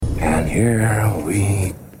Here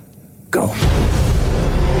we go.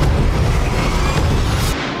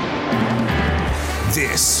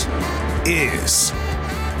 This is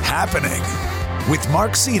Happening with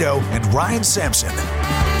Mark Zito and Ryan Sampson.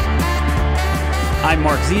 I'm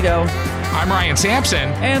Mark Zito. I'm Ryan Sampson.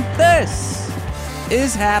 And this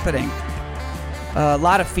is Happening. A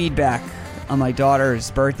lot of feedback on my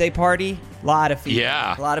daughter's birthday party. A lot of feedback.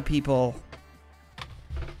 Yeah. A lot of people,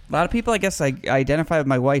 I guess, I identify with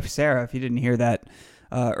my wife, Sarah. If you didn't hear that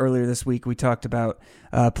earlier this week, we talked about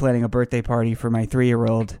planning a birthday party for my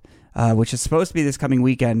 3-year-old, which is supposed to be this coming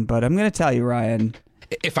weekend. But I'm going to tell you, Ryan.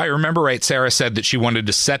 If I remember right, Sarah said that she wanted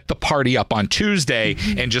to set the party up on Tuesday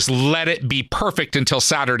and just let it be perfect until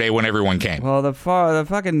Saturday when everyone came. Well, the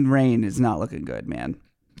fucking rain is not looking good, man.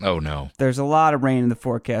 Oh, no. There's a lot of rain in the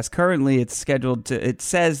forecast. Currently, it's scheduled to. It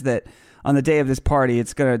says that on the day of this party,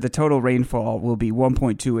 the total rainfall will be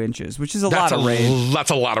 1.2 inches, which is a lot of rain.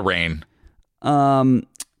 That's a lot of rain. Mike,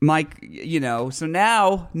 so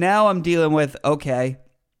now I'm dealing with, okay,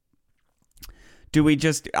 do we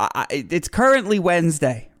just, it's currently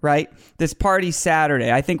Wednesday, right? This party's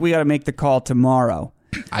Saturday. I think we got to make the call tomorrow.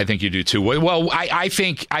 I think you do too. Well, I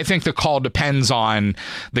think the call depends on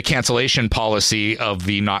the cancellation policy of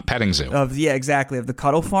the not petting zoo. Exactly. Of the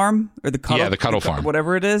Cuddle Farm or the Cuddle Farm,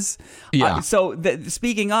 whatever it is. Yeah.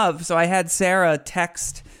 Speaking of, I had Sarah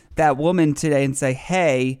text that woman today and say,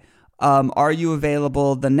 "Hey, are you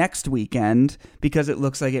available the next weekend? Because it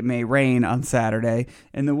looks like it may rain on Saturday."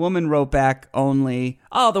 And the woman wrote back only,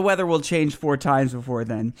 "Oh, the weather will change 4 times before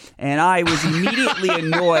then." And I was immediately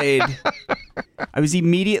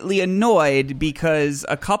annoyed. Because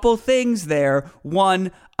a couple things there.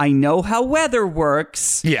 1, I know how weather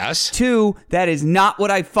works. Yes. 2, that is not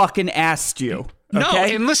what I fucking asked you. No,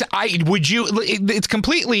 okay? and listen, it's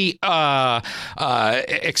completely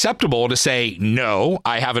acceptable to say, no,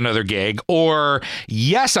 I have another gig, or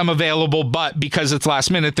yes, I'm available, but because it's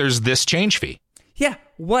last minute, there's this change fee. Yeah,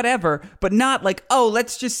 whatever, but not like, oh,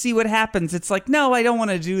 let's just see what happens. It's like, no, I don't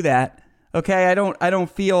want to do that. Okay, I don't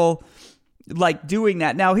feel like doing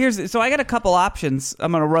that. Now, so I got a couple options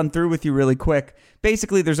I'm going to run through with you really quick.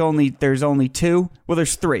 Basically, there's only 2. Well,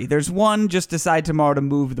 there's 3. There's 1, just decide tomorrow to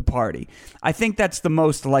move the party. I think that's the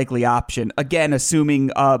most likely option. Again,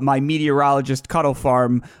 assuming my meteorologist Cuddle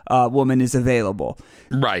Farm woman is available.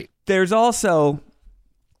 Right. There's also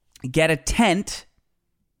get a tent,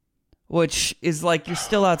 which is like you're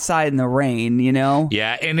still outside in the rain,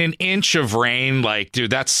 Yeah, and an inch of rain, like,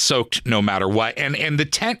 dude, that's soaked no matter what. And the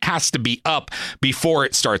tent has to be up before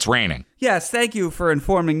it starts raining. Yes, thank you for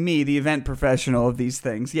informing me, the event professional, of these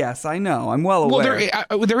things. Yes, I know. I'm well aware.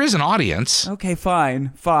 Well, there is an audience. Okay,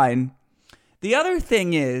 fine. The other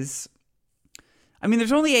thing is,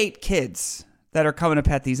 there's only 8 kids that are coming to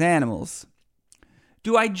pet these animals.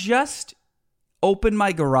 Do I just open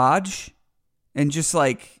my garage and just,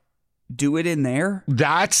 do it in there?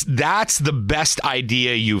 That's the best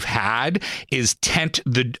idea you've had, is tent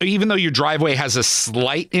even though your driveway has a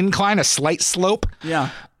slight incline, a slight slope.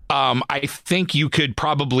 Yeah. I think you could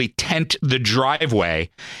probably tent the driveway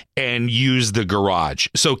and use the garage.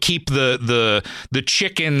 So keep the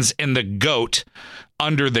chickens and the goat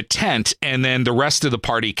under the tent, and then the rest of the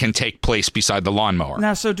party can take place beside the lawnmower.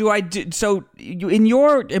 Now, so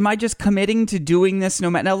am I just committing to doing this no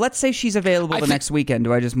matter? Now, let's say she's available next weekend.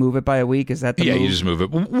 Do I just move it by a week? Is that the move? Yeah, you just move it.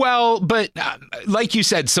 Well, but like you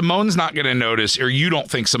said, Simone's not going to notice, or you don't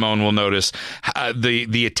think Simone will notice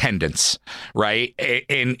the attendance, right?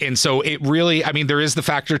 And so it really, there is the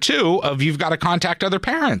factor too of you've got to contact other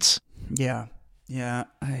parents. Yeah.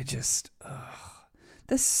 I just,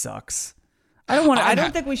 this sucks. I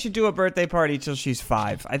don't think we should do a birthday party till she's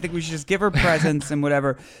 5. I think we should just give her presents and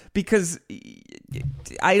whatever, because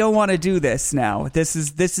I don't want to do this now. This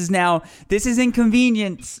is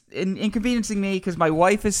inconveniencing me because my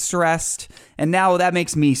wife is stressed, and now that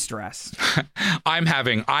makes me stressed.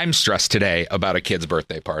 I'm stressed today about a kid's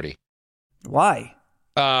birthday party. Why?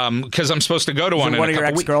 Because I'm supposed to go to one. One of your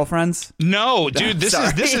ex-girlfriends? No, dude. This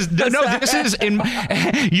is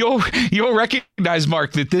you'll recognize,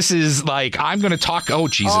 Mark, that this is like, I'm going to talk. Oh,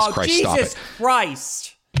 Jesus Christ! Stop it! Jesus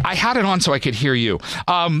Christ! I had it on so I could hear you.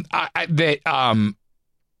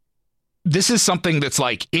 This is something that's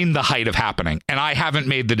like in the height of happening, and I haven't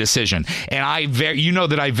made the decision. And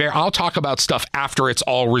I'll talk about stuff after it's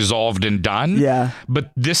all resolved and done. Yeah.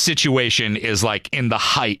 But this situation is like in the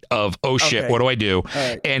height of, oh shit, Okay. What do I do?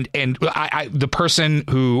 Right. And I the person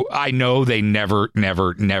who I know, they never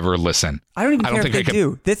listen. I don't care if they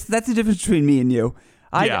do. That's the difference between me and you.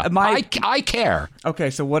 I care.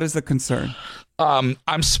 Okay, so what is the concern?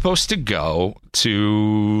 I'm supposed to go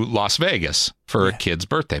to Las Vegas for a kid's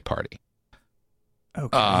birthday party.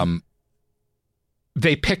 Okay.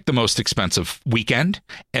 They picked the most expensive weekend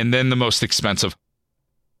and then the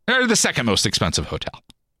second most expensive hotel.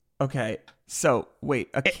 Okay. So, wait,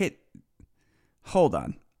 a kid. Hold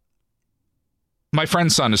on. My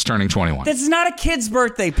friend's son is turning 21. This is not a kid's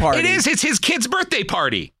birthday party. It is. It's his kid's birthday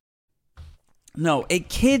party. No, a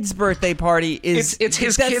kid's birthday party is. It's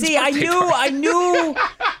his kid's birthday party.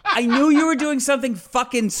 I knew you were doing something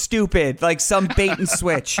fucking stupid, like some bait and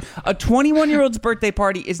switch. A 21-year-old's birthday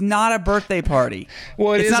party is not a birthday party.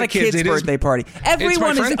 Well, it's not a kid's birthday party.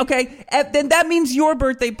 Everyone is okay. Then that means your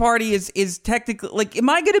birthday party is technically like. Am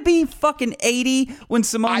I going to be fucking 80 when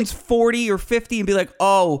Simone's 40 or 50 and be like,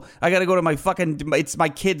 oh, I got to go to my fucking. It's my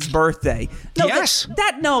kid's birthday. No, yes.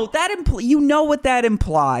 You know what that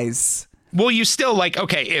implies. Well, you still like,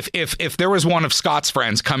 okay, if there was one of Scott's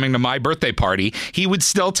friends coming to my birthday party, he would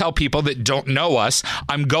still tell people that don't know us,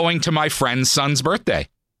 I'm going to my friend's son's birthday.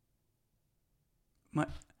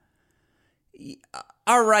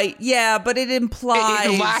 All right, yeah, but it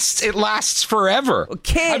implies it lasts forever.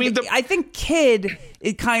 Kid, I mean, I think kid,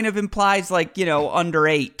 it kind of implies like, under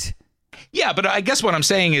 8. Yeah, but I guess what I'm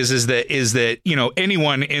saying is that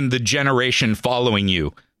anyone in the generation following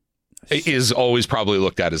you is always probably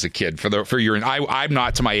looked at as a kid for your. I'm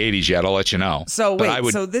not to my 80s yet. I'll let you know. So wait,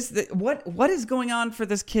 what is going on for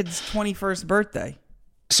this kid's 21st birthday?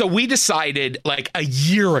 So we decided like a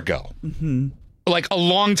year ago, like a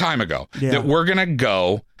long time ago, that we're gonna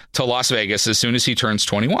go to Las Vegas as soon as he turns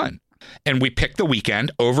 21, and we picked the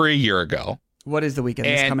weekend over a year ago. What is the weekend?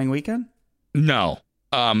 This coming weekend? No.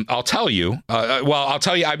 I'll tell you. I'll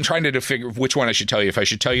tell you. I'm trying to figure which one I should tell you. If I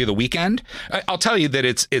should tell you the weekend, I'll tell you that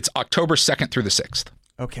it's October 2nd through the 6th.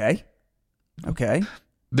 Okay.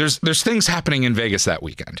 There's things happening in Vegas that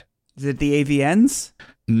weekend. Is it the AVNs?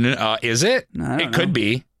 Is it? No, it could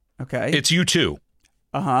be. Okay. It's U2.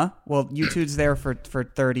 Well, U2's there for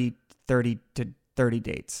 30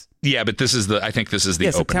 dates. Yeah, but I think this is the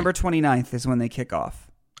opening. September 29th is when they kick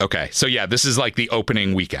off. Okay. So yeah, this is like the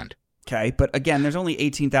opening weekend. Okay, but again, there's only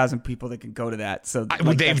 18,000 people that can go to that. So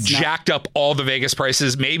they've jacked up all the Vegas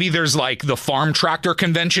prices. Maybe there's like the farm tractor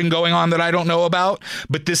convention going on that I don't know about.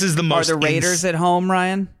 But this is the most. Are the Raiders at home,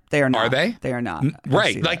 Ryan? They are not. Are they? They are not.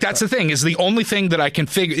 Right. Like that's the thing. Is the only thing that I can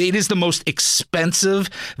figure. It is the most expensive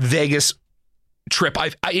Vegas trip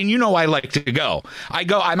and I like to go.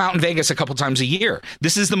 I'm out in Vegas a couple times a year.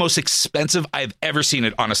 This is the most expensive I've ever seen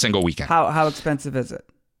it on a single weekend. How expensive is it?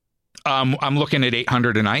 I'm looking at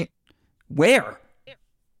 $800 a night. Where?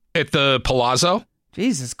 At the Palazzo.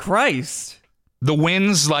 Jesus Christ. The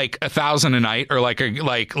Wynn's like $1,000 a night, or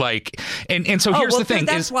and so here's the thing.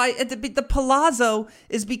 That's why the Palazzo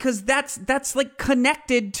is because that's like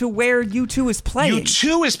connected to where U2 is playing.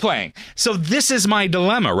 U2 is playing. So this is my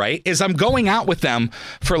dilemma, right? Is I'm going out with them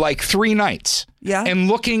for like 3 nights. Yeah. And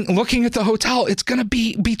looking at the hotel, it's going to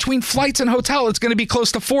be between flights and hotel. It's going to be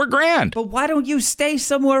close to $4,000. But why don't you stay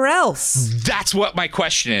somewhere else? That's what my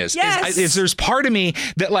question is. Yes. Is there's part of me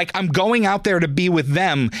that like I'm going out there to be with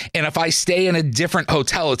them, and if I stay in a different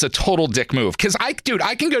hotel, it's a total dick move. Because I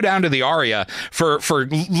can go down to the Aria for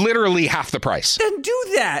literally half the price. Then do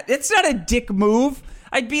that. It's not a dick move.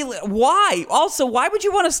 Why? Also, why would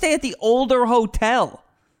you want to stay at the older hotel?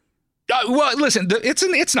 Well, listen,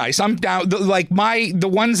 it's nice. I'm down. The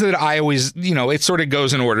ones that I always, it sort of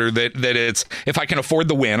goes in order that it's, if I can afford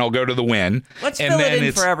the Wynn, I'll go to the Wynn. Let's fill it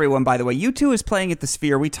in for everyone, by the way. U2 is playing at the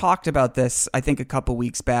Sphere. We talked about this, I think, a couple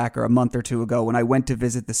weeks back or a month or two ago when I went to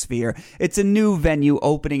visit the Sphere. It's a new venue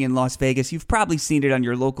opening in Las Vegas. You've probably seen it on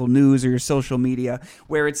your local news or your social media,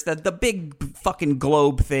 where it's the big fucking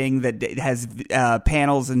globe thing that has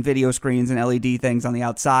panels and video screens and LED things on the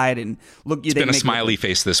outside. And it's been a smiley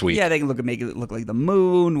face this week. Yeah, they can make it look like the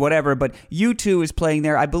moon, whatever. But U2 is playing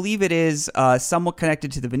there. I believe it is somewhat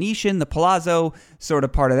connected to the Venetian, the Palazzo, sort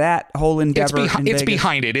of part of that whole endeavor. It's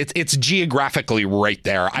behind it. It's geographically right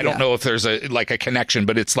there. I don't know if there's a connection,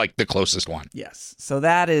 but it's like the closest one. Yes. So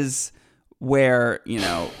that is where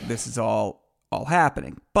this is all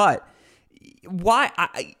happening. But why?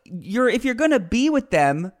 If you're going to be with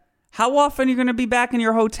them, how often are you going to be back in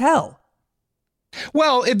your hotel?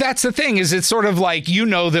 Well, that's the thing, is it's sort of like,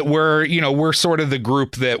 that we're sort of the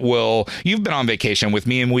group that you've been on vacation with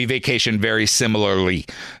me, and we vacation very similarly,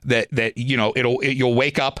 that you'll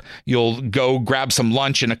wake up, you'll go grab some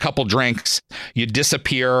lunch and a couple drinks, you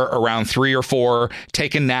disappear around 3 or 4,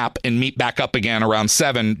 take a nap, and meet back up again around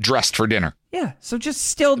 7 dressed for dinner. Yeah. So just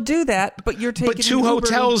still do that, but you're taking 2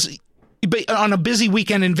 hotels. But on a busy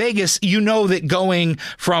weekend in Vegas, you know that going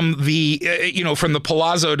from the, from the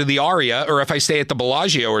Palazzo to the Aria, or if I stay at the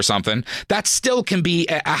Bellagio or something, that still can be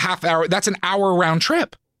a half hour. That's an hour round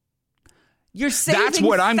trip. You're saving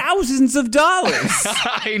thousands of dollars.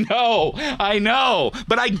 I know.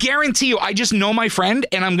 But I guarantee you, I just know my friend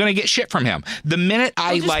and I'm going to get shit from him. The minute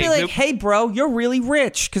I be like, hey, bro, you're really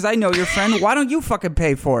rich because I know your friend. Why don't you fucking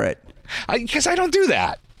pay for it? Because I don't do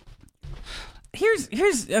that. Here's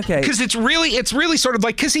okay. Because it's really sort of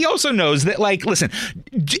like, because he also knows that, like, listen,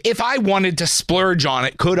 if I wanted to splurge on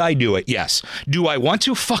it, could I do it? Yes. Do I want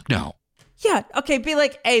to? Fuck no. Yeah. Okay. Be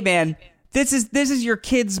like, hey, man, this is your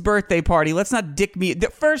kid's birthday party. Let's not dick me.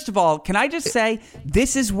 First of all, can I just say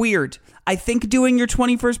this is weird? I think doing your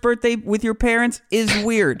 21st birthday with your parents is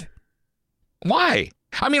weird. Why?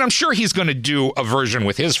 I mean, I'm sure he's going to do a version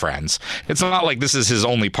with his friends. It's not like this is his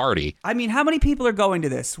only party. I mean, how many people are going to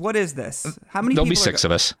this? What is this? How many? There'll be 6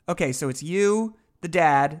 of us. Okay, so it's you, the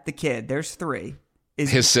dad, the kid. There's 3. Is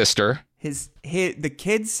his sister? The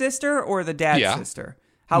kid's sister or the dad's sister?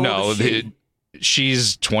 How old is she?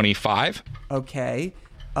 She's 25. Okay.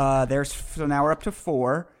 So now we're up to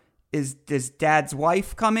 4. Is dad's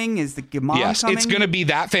wife coming? Is the mom coming? Yes, it's going to be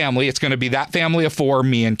that family. It's going to be that family of 4,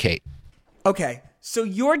 me and Kate. Okay. So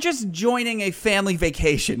you're just joining a family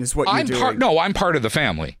vacation is what you're doing. I'm part of the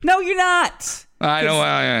family. No, you're not. I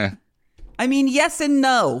know. I mean, yes and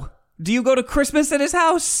no. Do you go to Christmas at his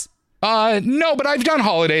house? No, but I've done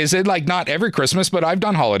holidays. Like, not every Christmas, but I've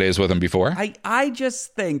done holidays with him before. I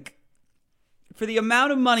just think for the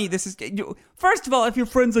amount of money this is... First of all, if your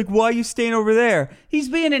friend's like, why are you staying over there? He's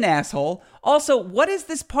being an asshole. Also, what is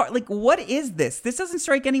this part? Like, what is this? This doesn't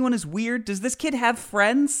strike anyone as weird. Does this kid have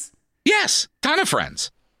friends? Yes, ton of friends.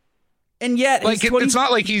 And yet, like it's not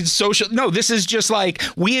like he's social. No, this is just like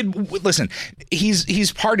listen. He's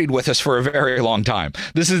partied with us for a very long time.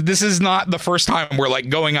 This is not the first time we're like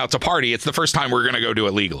going out to party. It's the first time we're going to go do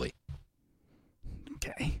it legally.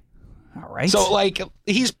 Okay, all right. So like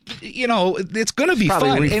he's it's going to be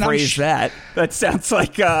probably fun. Rephrase that. That sounds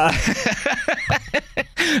like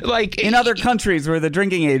like in other countries where the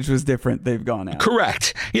drinking age was different, they've gone out.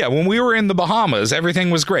 Correct. Yeah, when we were in the Bahamas, everything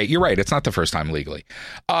was great. You're right. It's not the first time legally.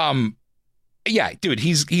 Yeah, dude,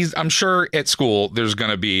 he's I'm sure at school there's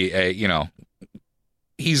going to be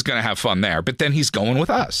he's going to have fun there, but then he's going with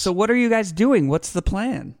us. So what are you guys doing? What's the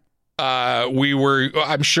plan?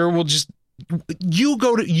 I'm sure we'll just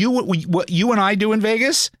what you and I do in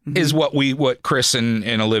Vegas is what Chris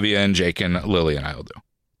and Olivia and Jake and Lily and I will do.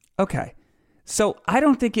 Okay. So I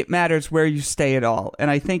don't think it matters where you stay at all. And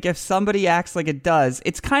I think if somebody acts like it does,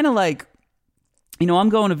 it's kind of like, I'm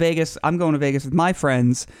going to Vegas with my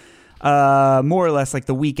friends, more or less like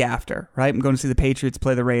the week after, right? I'm going to see the Patriots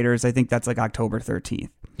play the Raiders. I think that's like October 13th.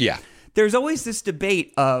 Yeah. There's always this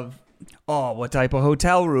debate of, what type of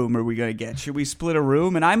hotel room are we going to get? Should we split a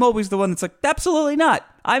room? And I'm always the one that's like, absolutely not.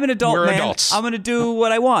 I'm an adult, We're man. Adults. I'm going to do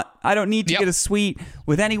what I want. I don't need to get a suite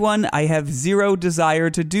with anyone. I have zero desire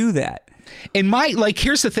to do that. And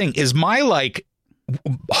here's the thing, is my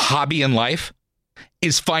hobby in life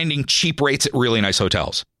is finding cheap rates at really nice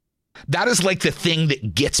hotels. That is like the thing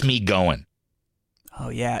that gets me going. Oh,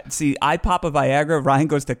 yeah. See, I pop a Viagra. Ryan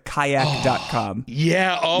goes to kayak.com.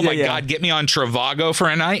 Yeah. Oh, my God. Get me on Trivago for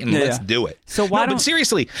a night and let's do it. So but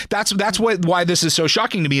seriously, that's why this is so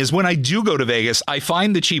shocking to me is when I do go to Vegas, I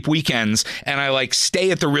find the cheap weekends and I stay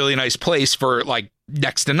at the really nice place for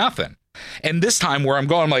next to nothing. And this time where I'm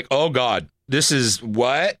going, I'm like, oh, God, this is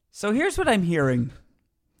what? So here's what I'm hearing.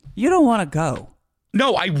 You don't want to go.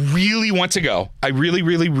 No, I really want to go. I really,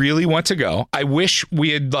 really, really want to go. I wish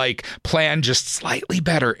we had planned just slightly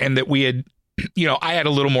better and that we had, I had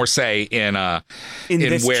a little more say in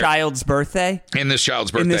this child's birthday. In this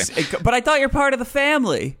child's birthday. But I thought you're part of the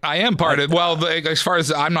family. I am part of. Well, as far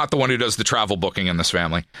as I'm not the one who does the travel booking in this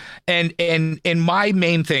family, and my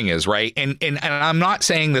main thing is right. And I'm not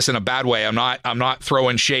saying this in a bad way. I'm not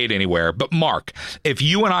throwing shade anywhere. But Mark, if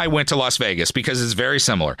you and I went to Las Vegas, because it's very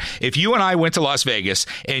similar. If you and I went to Las Vegas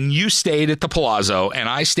and you stayed at the Palazzo and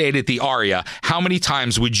I stayed at the Aria, how many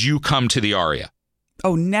times would you come to the Aria?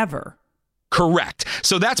 Oh, never. Correct.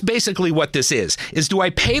 So that's basically what this is do I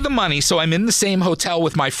pay the money so I'm in the same hotel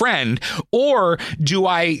with my friend, or do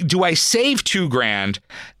I save $2,000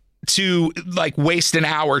 to waste an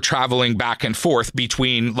hour traveling back and forth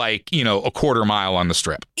between a quarter mile on the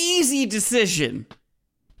strip? Easy decision.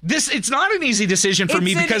 It's not an easy decision for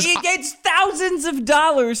me because it's thousands of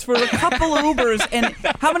dollars for a couple of Ubers. And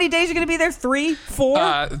how many days are you going to be there? 3,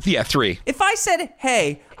 4? Yeah, 3. If I said,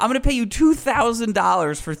 hey, I'm going to pay you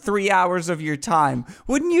 $2,000 for 3 hours of your time,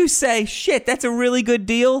 wouldn't you say, shit, that's a really good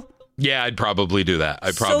deal? Yeah, I'd probably do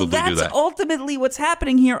that. So that's ultimately what's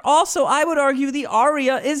happening here. Also, I would argue the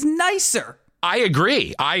Aria is nicer. I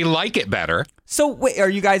agree. I like it better. So wait, are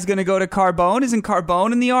you guys going to go to Carbone? Isn't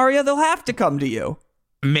Carbone in the Aria? They'll have to come to you.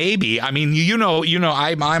 Maybe. I mean, you know,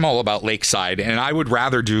 I'm all about Lakeside, and I would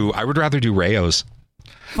rather do Rayo's.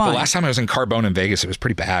 Fine. The last time I was in Carbone in Vegas, it was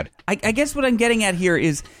pretty bad. I guess what I'm getting at here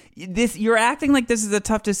is this: you're acting like this is a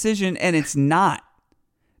tough decision, and it's not.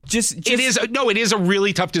 Just it is. No, it is a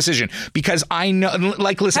really tough decision because I know.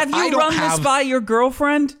 Like, listen, have you run this by your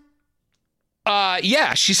girlfriend?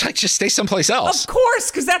 Yeah, she's like, just stay someplace else. Of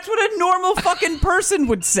course, because that's what a normal fucking person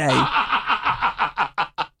would say.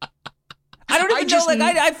 I don't even know.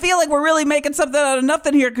 Like, I feel like we're really making something out of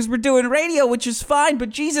nothing here because we're doing radio, which is fine. But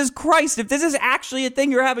Jesus Christ, if this is actually a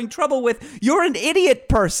thing you're having trouble with, you're an idiot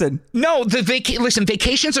person. No, listen,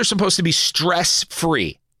 vacations are supposed to be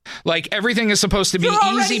stress-free. Like, everything is supposed to be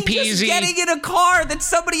easy peasy. Just getting in a car that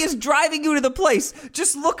somebody is driving you to the place.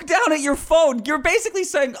 Just look down at your phone. You're basically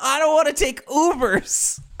saying, I don't want to take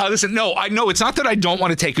Ubers. Listen, no, I know it's not that I don't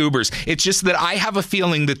want to take Ubers. It's just that I have a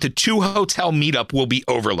feeling that the 2-hotel meetup will be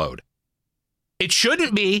overload. It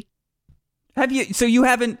shouldn't be. Have you? So you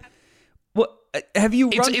haven't? What have you?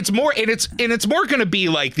 It's more, and it's more going to be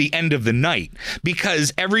like the end of the night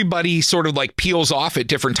because everybody sort of like peels off at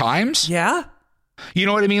different times. Yeah. You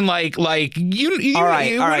know what I mean? Like you. All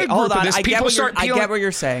right. Hold on. I get what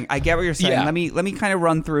you're saying. Yeah. Let me kind of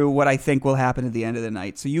run through what I think will happen at the end of the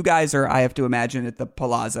night. So you guys are, I have to imagine, at the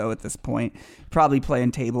Palazzo at this point, probably playing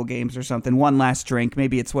table games or something. One last drink.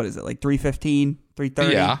 Maybe it's, what is it, like 3:15,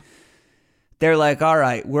 3:30? Yeah. They're like, all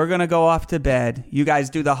right, we're going to go off to bed. You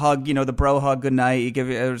guys do the hug, the bro hug goodnight. You give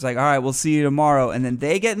it was like, all right, we'll see you tomorrow. And then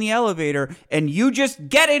they get in the elevator and you just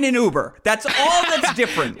get in an Uber. That's all that's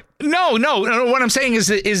different. No. What I'm saying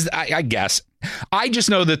is I guess I just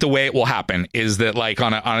know that the way it will happen is that, like,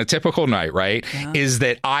 on a typical night, right, is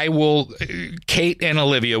that Kate and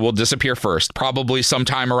Olivia will disappear first, probably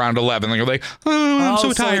sometime around 11. They're like, I'm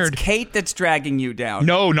so tired. It's Kate that's dragging you down.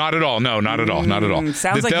 No, not at all. No, not at all. Not at all.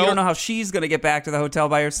 Sounds like you don't know how she's going to get back to the hotel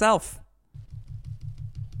by herself.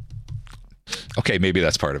 Okay, maybe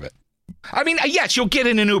that's part of it. I mean, yeah, she'll get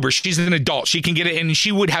in an Uber. She's an adult. She can get it, and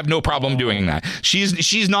she would have no problem doing that.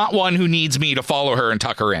 She's not one who needs me to follow her and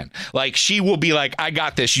tuck her in. Like, she will be like, I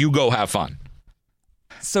got this. You go have fun.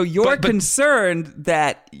 So you're concerned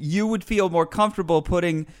that you would feel more comfortable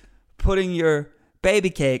putting your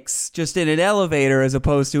baby cakes just in an elevator as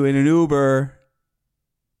opposed to in an Uber.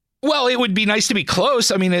 Well, it would be nice to be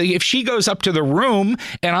close. I mean, if she goes up to the room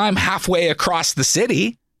and I'm halfway across the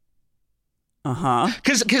city.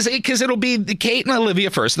 Because it'll be Kate and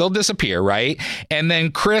Olivia first. They'll disappear, right? And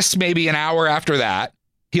then Chris, maybe an hour after that,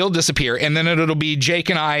 he'll disappear. And then it'll be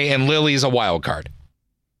Jake and I, and Lily's a wild card.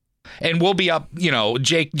 And we'll be up,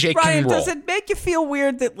 Jake Ryan, can roll. Does it make you feel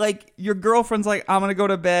weird that, like, your girlfriend's like, I'm going to go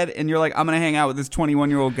to bed, and you're like, I'm going to hang out with this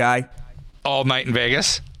 21-year-old guy? All night in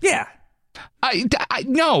Vegas? Yeah.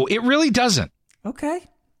 No, it really doesn't. Okay.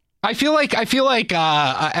 I feel like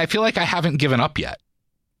I haven't given up yet.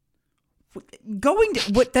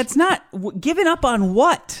 That's not giving up on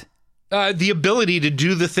what? The ability to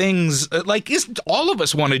do the things all of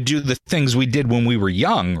us want to do the things we did when we were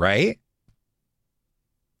young, right?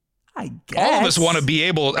 I guess all of us want to be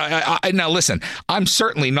able. Now, listen, I'm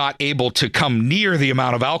certainly not able to come near the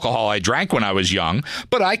amount of alcohol I drank when I was young,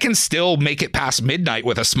 but I can still make it past midnight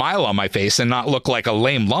with a smile on my face and not look like a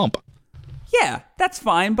lame lump. Yeah, that's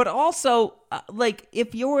fine. But also,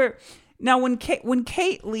 if you're now when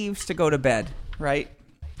Kate leaves to go to bed, right?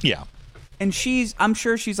 Yeah. And I'm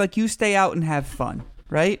sure she's like, you stay out and have fun,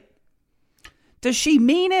 right? Does she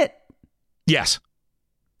mean it? Yes.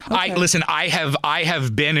 Okay. I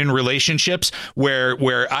have been in relationships where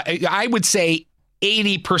I would say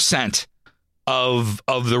 80% of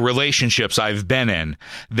the relationships I've been in,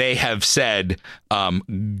 they have said,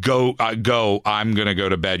 go, I'm going to go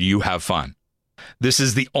to bed. You have fun. This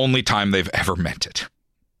is the only time they've ever meant it.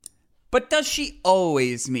 But does she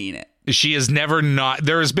always mean it? She has never not.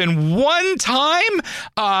 There has been one time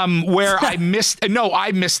where I missed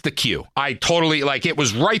the cue. I totally, it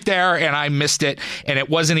was right there and I missed it. And it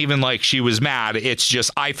wasn't even like she was mad. It's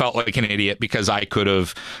just I felt like an idiot because I could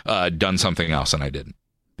have done something else and I didn't.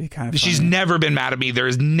 Be kind of She's never been mad at me. There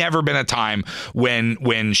has never been a time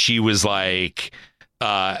when she was like,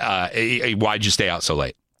 why'd you stay out so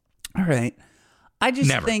late? All right. I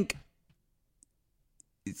just think.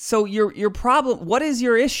 So your problem, what is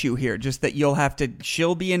your issue here? Just that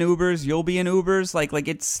she'll be in Ubers, you'll be in Ubers, like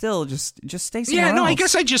it's still just stay somewhere else. I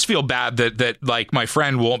guess I just feel bad that like my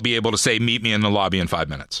friend won't be able to say, meet me in the lobby in 5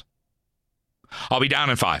 minutes. I'll be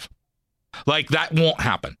down in 5. Like that won't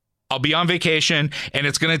happen. I'll be on vacation, and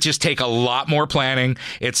it's going to just take a lot more planning.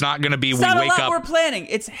 It's not going to be It's we not wake a lot up. more planning.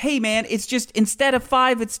 It's, hey, man, it's just instead of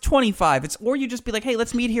 5, it's 25. Or you just be like, hey,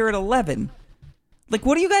 let's meet here at 11. Like,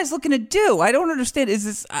 what are you guys looking to do? I don't understand. Is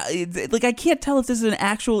this like, I can't tell if this is an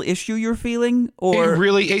actual issue you're feeling or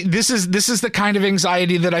This is the kind of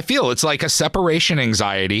anxiety that I feel. It's like a separation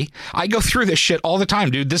anxiety. I go through this shit all the time,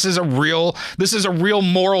 dude. This is a real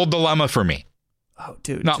moral dilemma for me. Oh,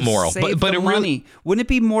 dude, Not just moral, save but the it money. really. Wouldn't it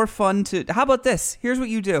be more fun to? How about this? Here's what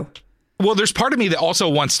you do. Well, there's part of me that also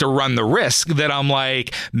wants to run the risk that I'm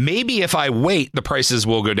like, maybe if I wait, the prices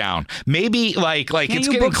will go down. Maybe like Can't it's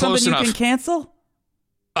you getting book close something enough. you can cancel?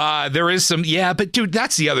 There is some, yeah, but dude,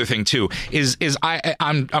 that's the other thing too.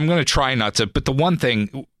 I'm going to try not to. But the one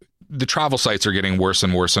thing, the travel sites are getting worse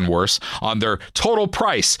and worse and worse on their total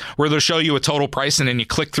price, where they'll show you a total price and then you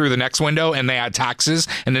click through the next window and they add taxes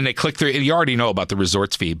and then they click through. You already know about the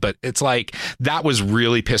resorts fee, but it's like that was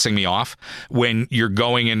really pissing me off when you're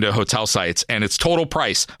going into hotel sites and it's total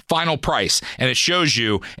price, final price, and it shows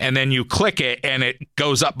you, and then you click it and it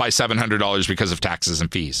goes up by $700 because of taxes and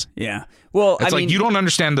fees. Yeah. Well, It's I like mean, you don't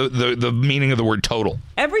understand the meaning of the word total.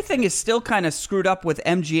 everything is still kind of screwed up with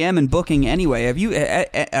MGM and booking anyway. Have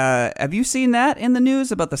you seen that in the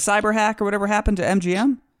news about the cyber hack or whatever happened to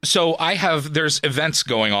MGM? So there's events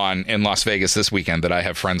going on in Las Vegas this weekend that I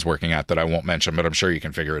have friends working at that I won't mention, but I'm sure you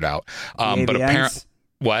can figure it out. But AVNs? apparently,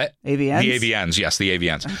 what? AVNs? The AVNs, yes, the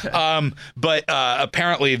AVNs. Okay. But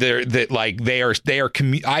apparently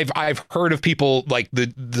I've heard of people like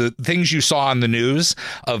the things you saw on the news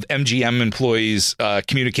of MGM employees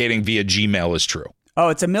communicating via Gmail is true. Oh,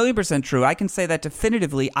 it's 1,000,000% true. I can say that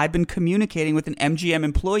definitively. I've been communicating with an MGM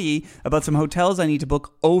employee about some hotels I need to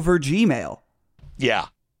book over Gmail. Yeah.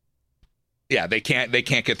 Yeah, they can't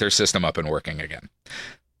get their system up and working again.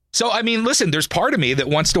 So, I mean, listen, there's part of me that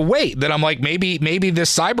wants to wait, that I'm like, maybe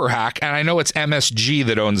this cyber hack, and I know it's MSG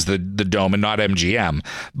that owns the Dome and not MGM,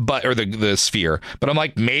 or the Sphere, but I'm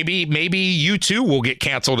like, maybe U2 will get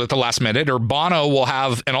canceled at the last minute, or Bono will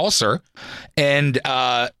have an ulcer, and,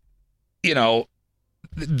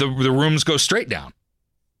 the rooms go straight down.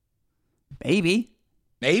 Maybe.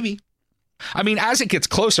 I mean, as it gets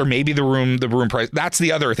closer, maybe the room price. That's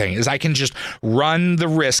the other thing, is I can just run the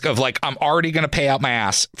risk of like, I'm already going to pay out my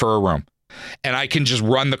ass for a room, and I can just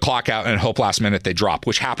run the clock out and hope last minute they drop,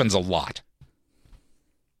 which happens a lot.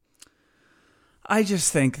 I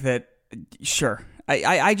just think that, sure.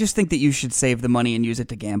 I just think that you should save the money and use it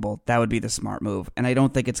to gamble. That would be the smart move. And I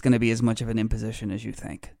don't think it's going to be as much of an imposition as you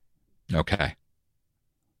think. Okay.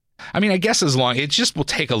 I mean, I guess it just will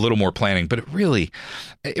take a little more planning, but it really,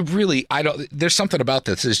 there's something about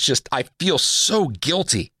this. It's just, I feel so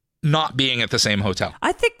guilty not being at the same hotel.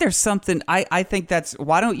 I think there's something, I think that's,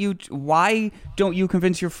 why don't you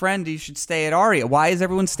convince your friend you should stay at Aria? Why is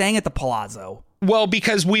everyone staying at the Palazzo? Well,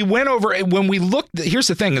 because we went over, when we looked, here's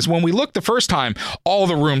the thing, is when we looked the first time, all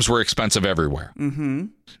the rooms were expensive everywhere. Mm-hmm.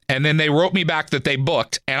 And then they wrote me back that they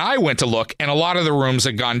booked, and I went to look, and a lot of the rooms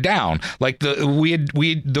had gone down. Like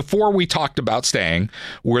the four we talked about staying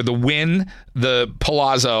were the Wynn, the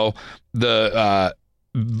Palazzo, the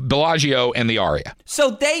Bellagio, and the Aria. So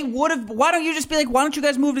they would have, why don't you just be like, why don't you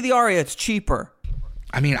guys move to the Aria? It's cheaper.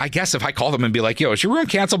 I mean, I guess if I call them and be like, yo, is your room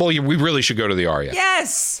cancelable? We really should go to the Aria.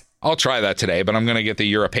 Yes. I'll try that today, but I'm going to get the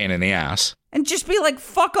you're a pain in the ass. And just be like,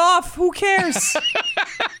 fuck off. Who cares?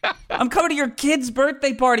 I'm coming to your kid's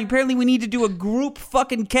birthday party. Apparently we need to do a group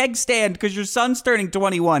fucking keg stand because your son's turning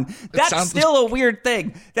 21. That's still a weird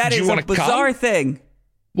thing. That is a bizarre thing.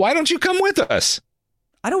 Why don't you come with us?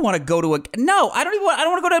 I don't want to go to no, I don't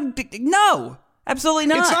want to go to, no. Absolutely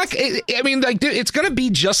not. It's not. I mean, like, dude, it's going to be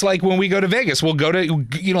just like when we go to Vegas. We'll go to,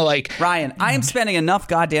 like... Ryan, I am spending enough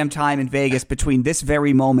goddamn time in Vegas between this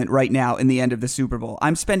very moment right now and the end of the Super Bowl.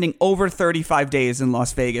 I'm spending over 35 days in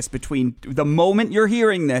Las Vegas between the moment you're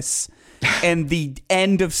hearing this and the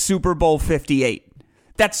end of Super Bowl 58.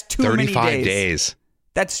 That's too many days. 35 days.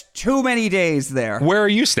 That's too many days there. Where are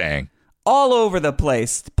you staying? All over the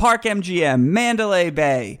place. Park MGM, Mandalay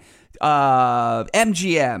Bay,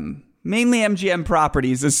 MGM... Mainly MGM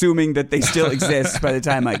properties, assuming that they still exist by the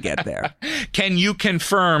time I get there. Can you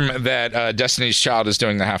confirm that Destiny's Child is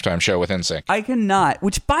doing the halftime show with NSYNC? I cannot.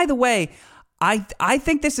 Which, by the way, I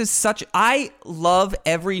think this is such... I love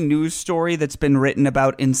every news story that's been written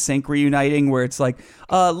about NSYNC reuniting, where it's like,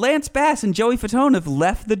 Lance Bass and Joey Fatone have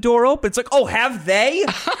left the door open. It's like, oh, have they?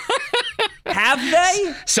 Have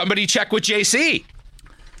they? Somebody check with JC.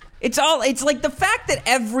 It's like the fact that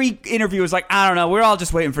every interview is like, I don't know, we're all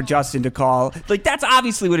just waiting for Justin to call. Like, that's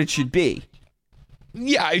obviously what it should be.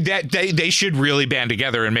 Yeah, they should really band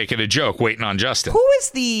together and make it a joke waiting on Justin. Who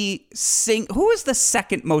is the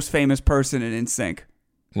second most famous person in NSYNC?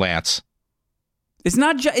 Lance. It's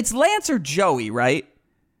not it's Lance or Joey, right?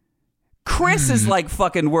 Chris is like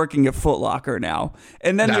fucking working at Foot Locker now.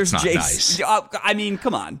 And then That's there's not Jason. nice. I mean,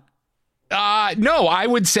 come on. No, I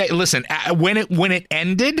would say, listen, when it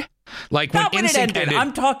ended, like Not when it NSYNC ended.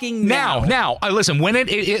 I'm talking now. Now, listen, when it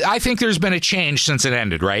I think there's been a change since it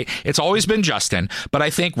ended, right? It's always been Justin, but I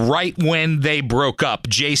think right when they broke up,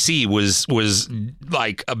 JC was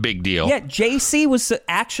like a big deal. Yeah, JC was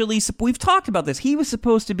actually, we've talked about this. He was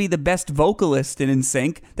supposed to be the best vocalist in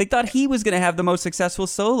NSYNC. They thought he was going to have the most successful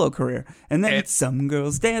solo career. And then some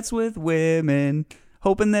girls dance with women,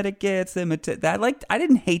 hoping that it gets them. I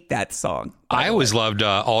didn't hate that song. I always loved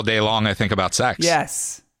All Day Long, I Think About Sex.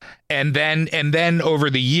 Yes. And then over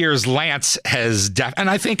the years, Lance has and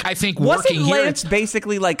I think Wasn't working here. Lance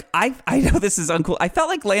basically like, I know this is uncool. I felt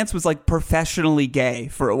like Lance was like professionally gay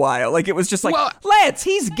for a while. Like it was just like, Well, Lance,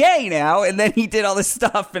 he's gay now. And then he did all this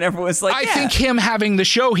stuff and everyone was like, I think him having the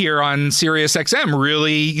show here on Sirius XM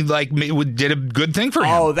really did a good thing for him.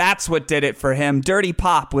 Oh, that's what did it for him. Dirty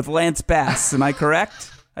Pop with Lance Bass. Am I correct?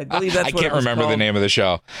 I believe that's what I can't remember the name of the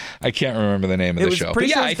show. I can't remember the name of the show.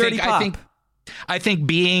 Pretty But sure yeah, it was Dirty Pop. I think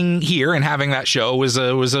being here and having that show was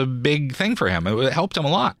a big thing for him. It helped him a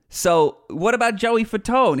lot. So what about Joey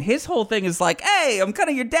Fatone? His whole thing is like, hey, I'm kind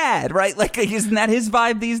of your dad, right? Like, isn't that his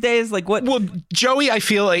vibe these days? Like, what? Well, Joey, I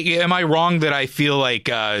feel like, am I wrong that I feel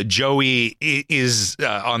like Joey is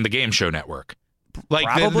on the Game Show Network? Like,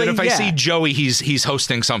 Probably, that if I yeah. see Joey, he's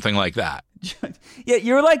hosting something like that. Yeah,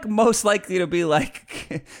 you're like most likely to be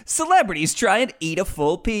like celebrities try and eat a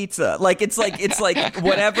full pizza. Like it's like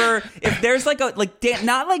whatever. If there's like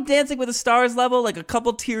not like Dancing with the Stars level, like a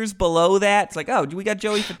couple tiers below that, it's like, oh, we got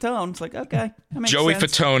Joey Fatone. It's like, okay, that makes Joey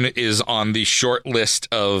sense. Fatone is on the short list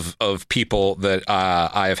of people that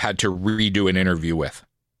I have had to redo an interview with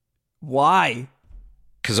Why?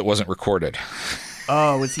 because it wasn't recorded.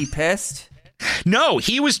 Oh, was he pissed? No,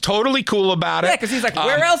 he was totally cool about it. Yeah, because he's like,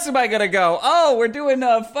 where else am I going to go? Oh, we're doing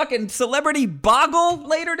a fucking Celebrity Boggle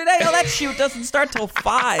later today? Oh, that shoot doesn't start till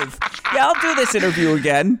 5. Yeah, I'll do this interview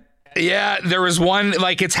again. Yeah, there was one,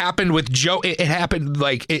 like, it's happened with Joe. It happened,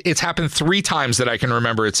 like, it's happened 3 times that I can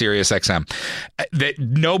remember at Sirius XM. That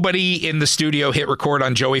nobody in the studio hit record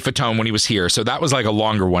on Joey Fatone when he was here. So that was like a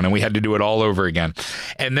longer one, and we had to do it all over again.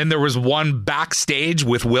 And then there was one backstage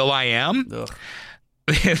with Will.i.am. Ugh.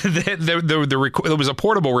 There was a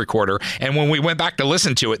portable recorder, and when we went back to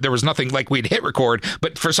listen to it, there was nothing, like, we'd hit record,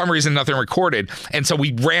 but for some reason nothing recorded, and so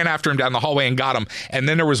we ran after him down the hallway and got him. And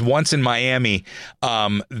then there was once in Miami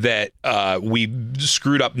that we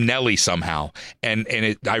screwed up Nelly somehow, and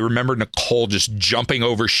I remember Nicole just jumping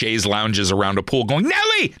over Shay's lounges around a pool going,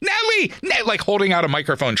 Nelly, like holding out a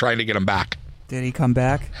microphone trying to get him back. Did he come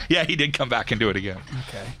back? Yeah, he did come back and do it again.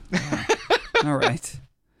 Okay. Yeah. All right.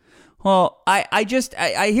 Well, I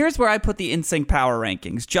here's where I put the NSYNC power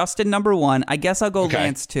rankings. Justin number 1. I guess I'll go Okay.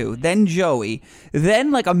 Lance 2. Then Joey. Then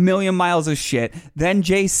like a million miles of shit. Then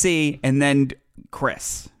JC, and then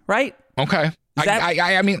Chris. Right? Okay.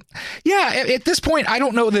 I mean, yeah. At this point, I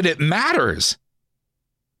don't know that it matters.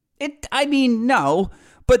 No.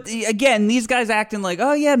 But again, these guys acting like,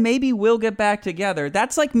 oh yeah, maybe we'll get back together.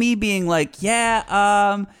 That's like me being like, yeah,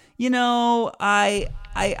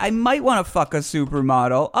 I might want to fuck a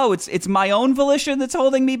supermodel. Oh, it's my own volition that's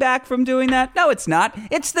holding me back from doing that? No, it's not.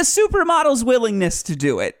 It's the supermodel's willingness to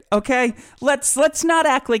do it. Okay? Let's not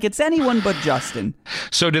act like it's anyone but Justin.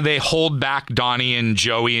 So do they hold back Donnie and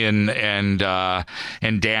Joey and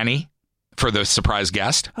Danny for the surprise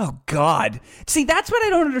guest? Oh, God. See, that's what I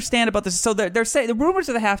don't understand about this. So they're saying the rumors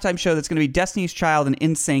of the halftime show that's going to be Destiny's Child and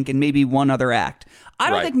NSYNC and maybe one other act. I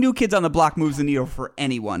don't think New Kids on the Block moves the needle for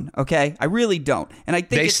anyone. Okay, I really don't. And I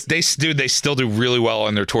think they still do really well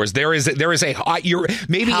on their tours. There is a you're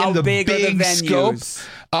maybe how in the big are the scope.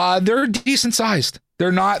 venues? They're decent sized.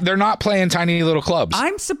 They're not playing tiny little clubs.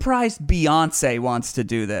 I'm surprised Beyonce wants to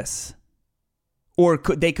do this. Or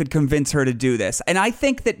they could convince her to do this. And I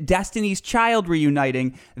think that Destiny's Child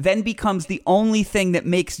reuniting then becomes the only thing that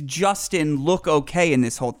makes Justin look okay in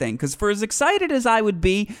this whole thing. Because for as excited as I would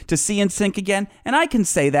be to see NSYNC again, and I can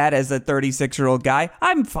say that as a 36-year-old guy,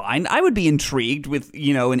 I'm fine. I would be intrigued with,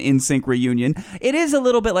 an NSYNC reunion. It is a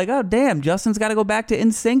little bit like, oh, damn, Justin's got to go back to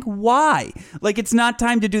NSYNC? Why? Like, it's not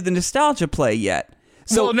time to do the nostalgia play yet.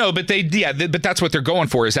 So, well, no, but but that's what they're going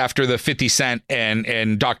for is after the 50 Cent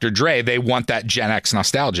and Dr. Dre, they want that Gen X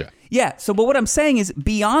nostalgia. Yeah, but what I'm saying is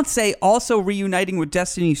Beyonce also reuniting with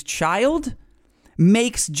Destiny's Child,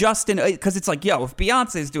 makes Justin, because it's like, yo, if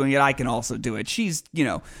Beyonce's doing it, I can also do it. She's,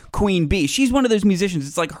 Queen Bee. She's one of those musicians.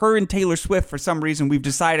 It's like her and Taylor Swift, for some reason, we've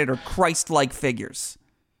decided are Christ-like figures.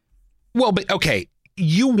 Well, but okay,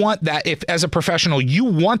 you want that, if as a professional, you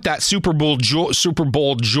want that Super Bowl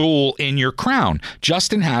jewel in your crown.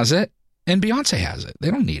 Justin has it and Beyonce has it.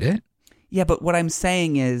 They don't need it. Yeah, but what I'm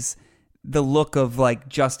saying is the look of like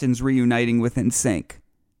Justin's reuniting with NSYNC.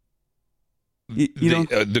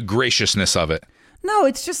 The graciousness of it. No,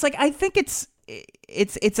 it's just like, I think it's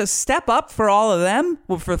a step up for all of them.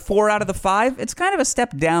 Well, for 4 out of the 5, it's kind of a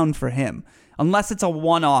step down for him, unless it's a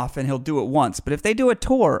one-off and he'll do it once. But if they do a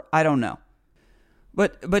tour, I don't know.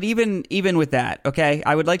 But even with that, okay,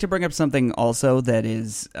 I would like to bring up something also that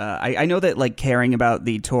is, I know that like caring about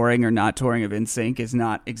the touring or not touring of NSYNC is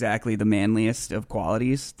not exactly the manliest of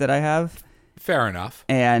qualities that I have. Fair enough.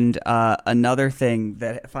 And another thing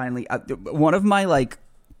that finally, one of my like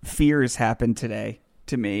fears happened today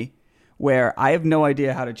to me, where I have no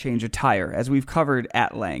idea how to change a tire, as we've covered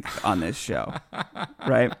at length on this show,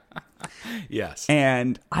 right? Yes.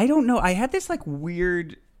 And I don't know. I had this like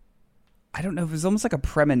weird, I don't know, it was almost like a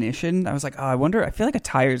premonition. I was like, oh, I feel like a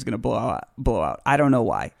tire is going to blow out. I don't know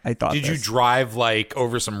why I thought Did you drive like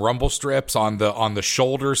over some rumble strips on the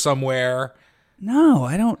shoulder somewhere? No,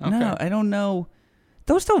 I don't know. I don't know.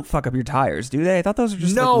 Those don't fuck up your tires, do they? I thought those were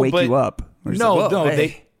just like wake you up.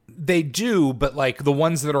 They do, but like the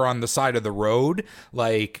ones that are on the side of the road,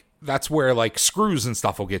 like that's where like screws and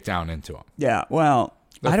stuff will get down into them. Yeah, well,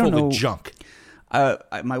 They're I don't full know. of junk.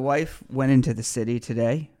 My wife went into the city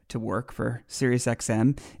today to work for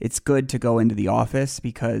SiriusXM. It's good to go into the office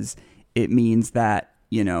because it means that,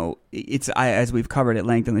 as we've covered at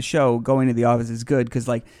length on the show, going to the office is good because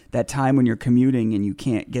like that time when you're commuting and you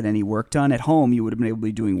can't get any work done at home, you would have been able to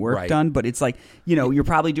be doing work done. But it's like, you're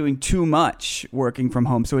probably doing too much working from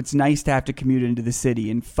home. So it's nice to have to commute into the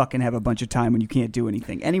city and fucking have a bunch of time when you can't do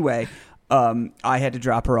anything. Anyway, I had to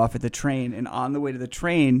drop her off at the train, and on the way to the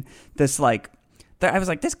train, I was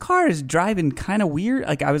like, this car is driving kind of weird.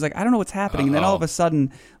 Like, I was like, I don't know what's happening. And then all of a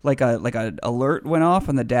sudden, like a alert went off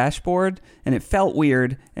on the dashboard, and it felt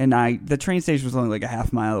weird. And the train station was only like a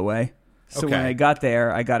half mile away. So when I got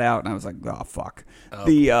there, I got out, and I was like, oh, fuck.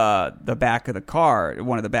 The back of the car,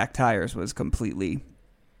 one of the back tires was it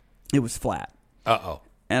was flat. Uh-oh.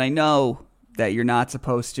 And I know that you're not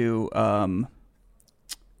supposed to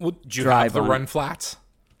Did you have the run flats?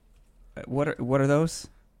 What are those?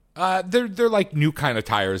 They're like new kind of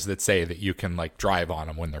tires that say that you can like drive on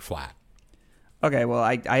them when they're flat. Okay, well,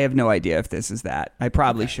 I have no idea if this is that. I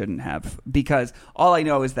probably shouldn't have, because all I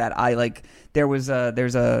know is that there's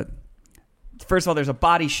a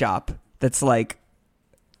body shop that's like,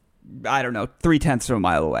 I don't know, 0.3 of a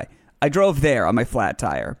mile away. I drove there on my flat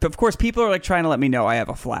tire. But of course, people are like trying to let me know I have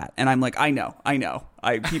a flat. And I'm like, I know.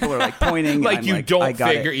 People are like pointing. Like, and you like, don't I got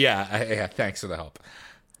figure. it. Yeah, thanks for the help.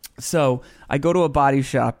 So I go to a body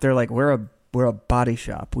shop. They're like, we're a body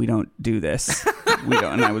shop. We don't do this. We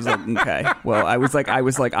don't. And I was like, okay. Well, I was like,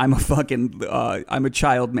 I'm a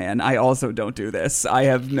child man. I also don't do this. I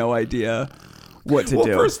have no idea what to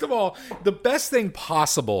do. First of all, the best thing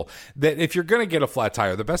possible that if you're going to get a flat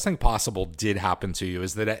tire, the best thing possible did happen to you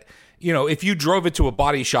is that, if you drove it to a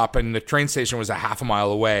body shop and the train station was a half a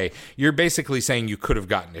mile away, you're basically saying you could have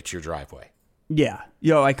gotten it to your driveway. Yeah.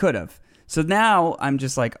 I could have. So now I'm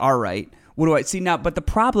just like, all right, what do I see now? But the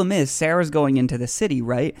problem is Sarah's going into the city,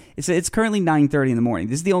 right? It's currently 9:30 in the morning.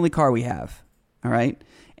 This is the only car we have. All right.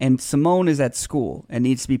 And Simone is at school and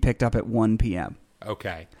needs to be picked up at 1 p.m.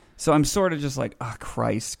 Okay. So I'm sort of just like, oh,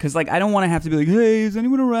 Christ. Because like, I don't want to have to be like, hey, is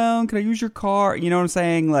anyone around? Can I use your car? You know what I'm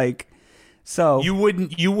saying? Like, so you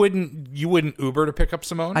wouldn't Uber to pick up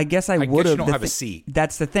Simone? I guess I would have. You don't have a seat.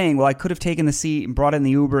 That's the thing. Well, I could have taken the seat and brought in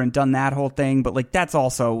the Uber and done that whole thing. But like, that's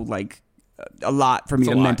also like a lot for me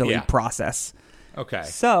to mentally process. Okay.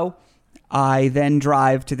 So I then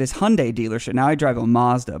drive to this Hyundai dealership. Now I drive a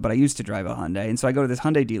Mazda, but I used to drive a Hyundai. And so I go to this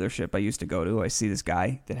Hyundai dealership I used to go to. I see this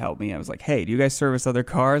guy that helped me. I was like, hey, do you guys service other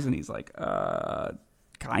cars? And he's like,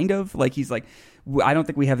 kind of. Like, he's like, I don't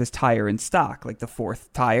think we have this tire in stock, like the 4th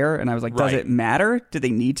tire. And I was like, does it matter? Do they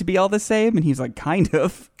need to be all the same? And he's like, kind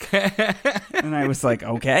of. And I was like,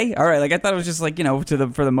 okay, all right. Like, I thought it was just like,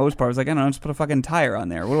 for the most part, I was like, I don't know, just put a fucking tire on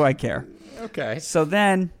there. What do I care? Okay. So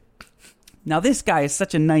then, now this guy is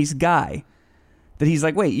such a nice guy that he's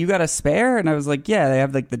like, wait, you got a spare? And I was like, yeah, they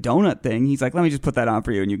have like the donut thing. He's like, let me just put that on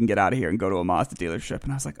for you and you can get out of here and go to a Mazda dealership.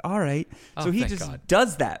 And I was like, all right. So he just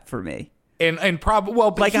does that for me. and probably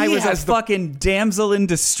well, but Like I he was a has fucking damsel in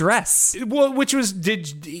distress. well,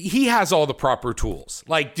 he has all the proper tools.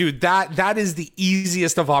 Like, dude, that is the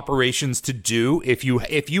easiest of operations to do if you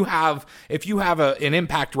have an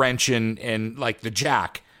impact wrench and like the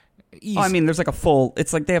jack. Easy. Oh, I mean, there's like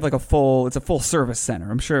it's a full service center.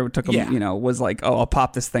 I'm sure it took them, was like, oh, I'll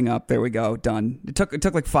pop this thing up. There we go. Done. It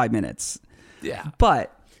took like 5 minutes. Yeah.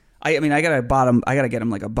 But I gotta get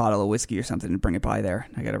him like a bottle of whiskey or something and bring it by there.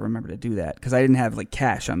 I gotta remember to do that because I didn't have like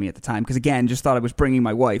cash on me at the time. Because again, just thought I was bringing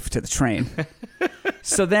my wife to the train.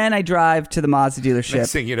 So then I drive to the Mazda dealership.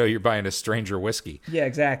 Next thing you know, you're buying a stranger whiskey. Yeah,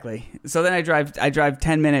 exactly. So then I drive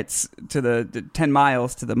 10 minutes to the 10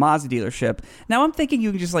 miles to the Mazda dealership. Now I'm thinking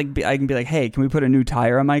you can just like I can be like, hey, can we put a new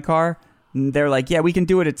tire on my car? And they're like, yeah, we can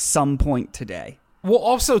do it at some point today. Well,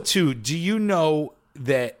 also too, do you know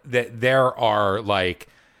that there are like,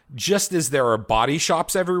 just as there are body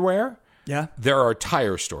shops everywhere, Yeah. there are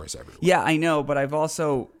tire stores everywhere. Yeah, I know, but I've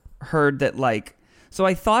also heard that like, so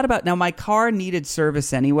I thought about, now my car needed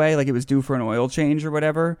service anyway, like it was due for an oil change or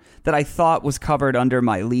whatever, that I thought was covered under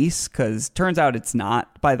my lease, because turns out it's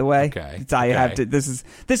not, by the way. Okay.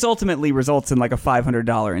 This ultimately results in like a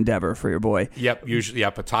 $500 endeavor for your boy. Yep, usually,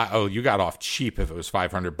 yep, a tire. Oh, you got off cheap if it was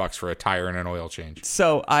 $500 for a tire and an oil change.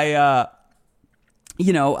 So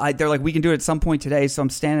they're like, we can do it at some point today. So I'm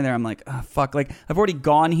standing there. I'm like, oh, fuck. Like, I've already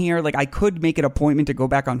gone here. Like, I could make an appointment to go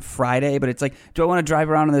back on Friday, but it's like, do I want to drive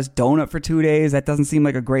around on this donut for 2 days? That doesn't seem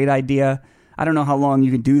like a great idea. I don't know how long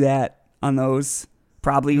you can do that on those.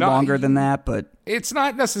 Probably longer than that, but it's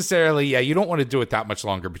not necessarily. Yeah, you don't want to do it that much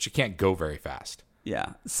longer, but you can't go very fast.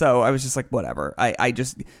 yeah. So I was just like, whatever.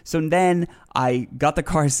 So then I got the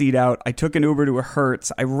car seat out. I took an Uber to a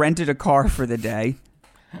Hertz. I rented a car for the day.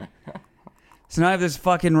 So now I have this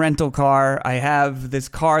fucking rental car. I have this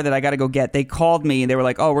car that I got to go get. They called me and they were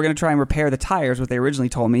like, oh, we're going to try and repair the tires, what they originally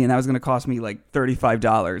told me. And that was going to cost me like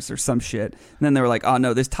 $35 or some shit. And then they were like, oh,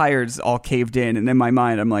 no, this tire's all caved in. And in my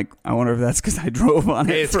mind, I'm like, I wonder if that's because I drove on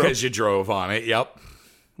it. It's because you drove on it. Yep.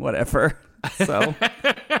 Whatever. So.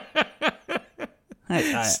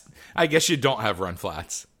 I guess you don't have run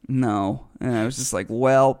flats. No. And I was just like,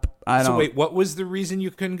 welp, I don't. So wait, what was the reason you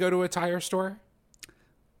couldn't go to a tire store?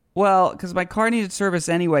 Well, because my car needed service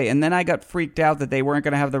anyway, and then I got freaked out that they weren't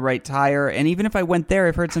going to have the right tire. And even if I went there,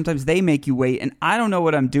 I've heard sometimes they make you wait, and I don't know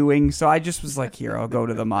what I'm doing. So I just was like, here, I'll go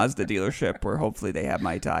to the Mazda dealership where hopefully they have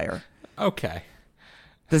my tire. Okay.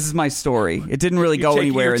 This is my story. It didn't really go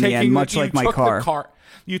anywhere in the end, much like my car.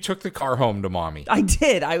 You took the car home to mommy. I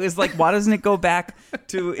did. I was like, why doesn't it go back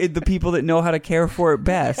to the people that know how to care for it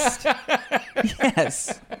best?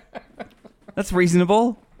 Yes. That's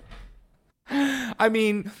reasonable. I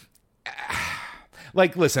mean,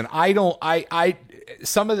 like, listen, my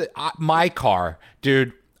car,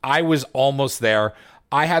 dude, I was almost there.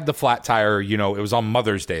 I had the flat tire, it was on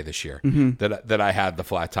Mother's Day this year that I had the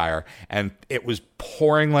flat tire, and it was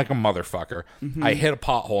pouring like a motherfucker. I hit a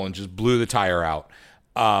pothole and just blew the tire out.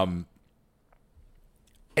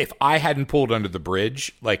 If I hadn't pulled under the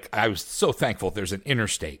bridge, like, I was so thankful there's an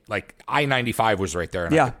interstate, like I-95 was right there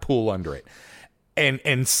and I could pull under it.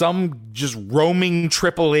 And some just roaming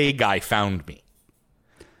AAA guy found me.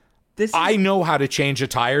 I know how to change a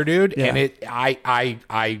tire, dude, and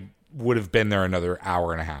I would have been there another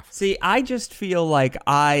hour and a half. See, I just feel like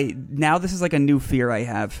now this is like a new fear I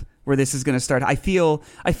have where this is going to start. I feel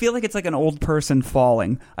like it's like an old person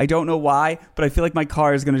falling. I don't know why, but I feel like my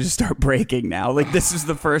car is going to just start breaking now. Like, this is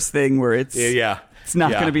the first thing where it's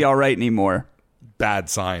not going to be all right anymore.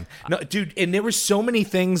 Bad sign. No, dude, and there were so many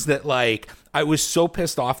things that, like, I was so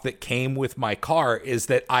pissed off that came with my car is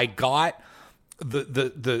that I got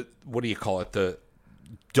the what do you call it? The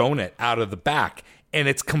donut out of the back, and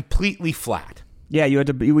it's completely flat. Yeah,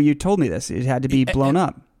 you told me this. It had to be blown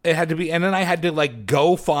up. It had to be, and then I had to like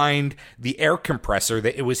go find the air compressor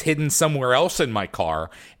that it was hidden somewhere else in my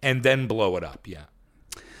car and then blow it up. Yeah.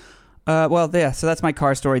 So that's my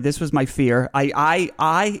car story. This was my fear.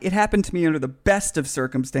 It happened to me under the best of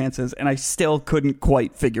circumstances, and I still couldn't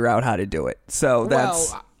quite figure out how to do it. So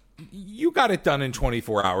you got it done in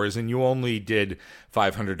 24 hours, and you only did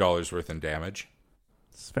 $500 worth in damage.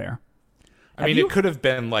 It's fair. I mean, it could have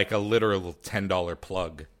been like a literal $10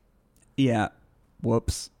 plug. Yeah.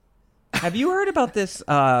 Whoops. Have you heard about this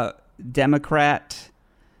Democrat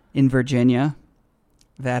in Virginia?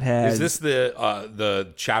 That has... Is this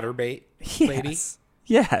the chatterbait lady?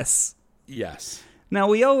 Yes. Yes. Now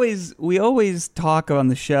we always talk on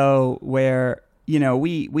the show where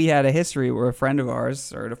we had a history where a friend of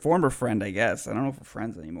ours, or a former friend, I guess, I don't know if we're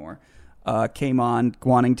friends anymore, came on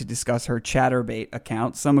wanting to discuss her Chatterbait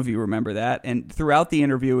account. Some of you remember that. And throughout the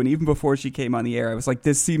interview, and even before she came on the air, I was like,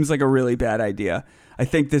 this seems like a really bad idea. I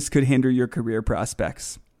think this could hinder your career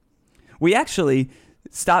prospects. We actually,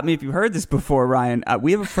 stop me if you've heard this before, Ryan.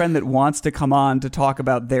 We have a friend that wants to come on to talk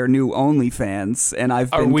about their new OnlyFans. And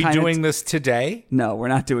I've been Are we doing this today? No, we're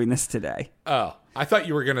not doing this today. Oh, I thought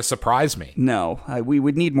you were going to surprise me. No, we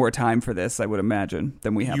would need more time for this, I would imagine,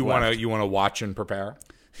 than we have left. You want to watch and prepare?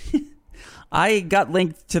 I got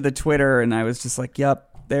linked to the Twitter, and I was just like,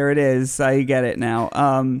 yep, there it is. I get it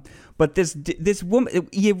now. But this woman,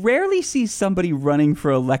 you rarely see somebody running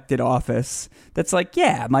for elected office that's like,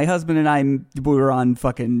 yeah, my husband and I were on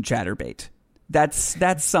fucking Chatterbait.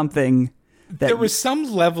 That's something that... There was some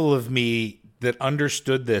level of me that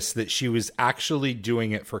understood this, that she was actually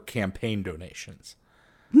doing it for campaign donations.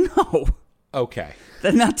 No. Okay.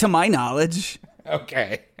 Not to my knowledge.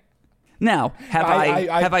 Okay. Now,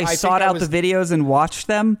 have I sought out the videos and watched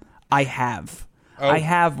them? I have. Oh. I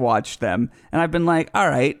have watched them, and I've been like, all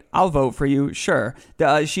right, I'll vote for you, sure.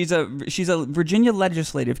 She's a Virginia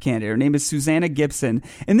legislative candidate. Her name is Susanna Gibson,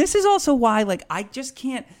 and this is also why, like, I just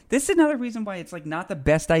can't. This is another reason why it's like not the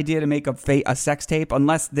best idea to make a sex tape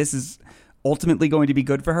unless this is ultimately going to be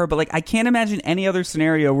good for her. But like, I can't imagine any other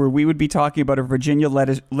scenario where we would be talking about a Virginia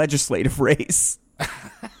legislative race.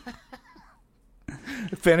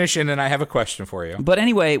 Finish, and then I have a question for you. But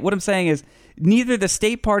anyway, what I'm saying is neither the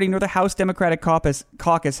state party nor the House Democratic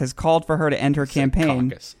Caucus has called for her to end her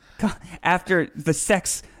campaign after the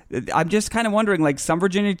sex. I'm just kind of wondering, like, some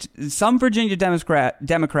Virginia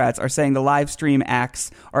Democrats are saying the live stream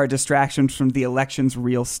acts are a distraction from the election's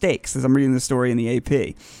real stakes, as I'm reading the story in the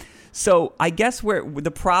AP. So I guess where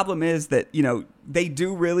the problem is that, you know, they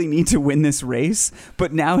do really need to win this race,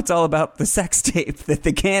 but now it's all about the sex tape that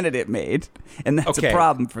the candidate made, and that's a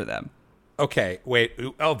problem for them. Okay, wait.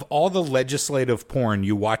 Of all the legislative porn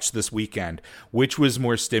you watched this weekend, which was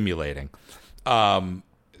more stimulating? Chatterbait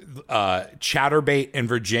in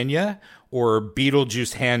Virginia or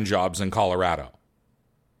Beetlejuice hand jobs in Colorado?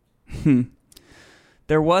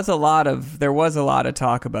 There was a lot of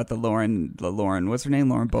talk about the Lauren, what's her name?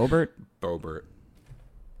 Lauren Boebert? Boebert.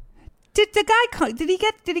 Did the guy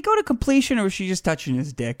did he go to completion, or was she just touching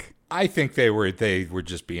his dick? I think they were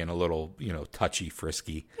just being a little, touchy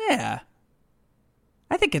frisky. Yeah.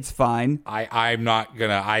 I think it's fine. I'm not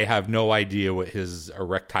gonna. I have no idea what his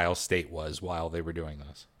erectile state was while they were doing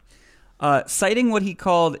this. Citing what he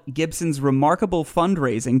called Gibson's remarkable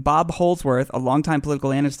fundraising, Bob Holsworth, a longtime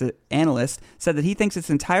political analyst, said that he thinks it's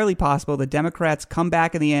entirely possible that Democrats come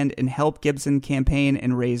back in the end and help Gibson campaign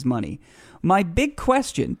and raise money. My big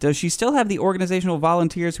question, does she still have the organizational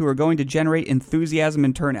volunteers who are going to generate enthusiasm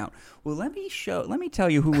and turnout? Well, let me tell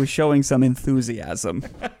you who was showing some enthusiasm.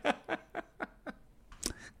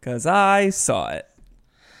 Because I saw it.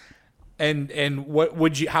 And what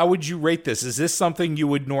would you? How would you rate this? Is this something you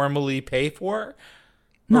would normally pay for?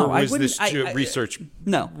 No, or I was wouldn't. this research?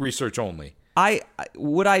 No, research only.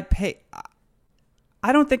 Would I pay?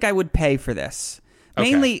 I don't think I would pay for this.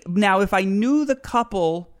 Okay. Mainly now, if I knew the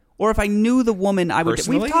couple or if I knew the woman, I would.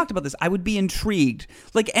 Personally? We've talked about this. I would be intrigued.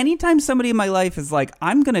 Like anytime somebody in my life is like,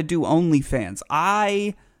 I'm gonna do OnlyFans,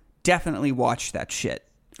 I definitely watch that shit.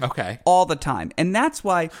 Okay. All the time, and that's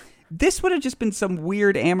why. This would have just been some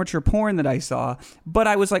weird amateur porn that I saw, but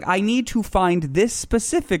I was like, I need to find this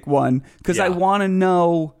specific one because I want to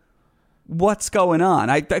know what's going on.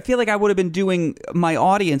 I feel like I would have been doing my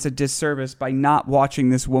audience a disservice by not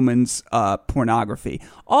watching this woman's pornography.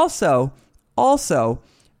 Also,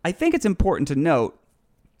 I think it's important to note,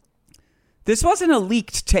 this wasn't a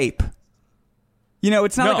leaked tape. You know,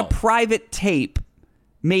 it's not like a private tape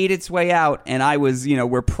made its way out and I was,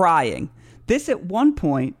 we're prying. This at one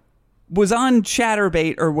point was on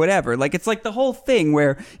Chatterbait or whatever. Like, it's like the whole thing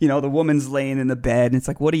where, the woman's laying in the bed and it's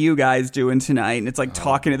like, what are you guys doing tonight? And it's like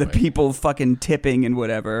talking to the people fucking tipping and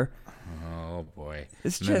whatever. Oh, boy.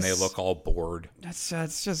 Then they look all bored.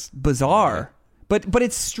 That's just bizarre. Yeah. But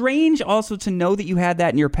it's strange also to know that you had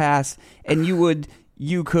that in your past and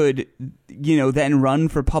you could, then run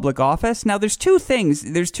for public office. Now, there's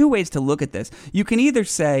two ways to look at this. You can either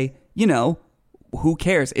say, who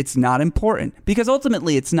cares? It's not important. Because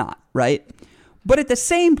ultimately it's not, right? But at the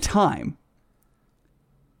same time,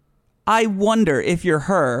 I wonder if you're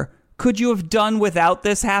her, could you have done without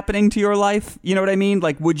this happening to your life? You know what I mean?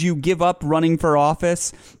 Like, would you give up running for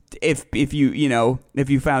office if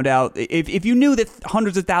you found out, if you knew that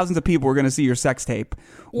hundreds of thousands of people were going to see your sex tape?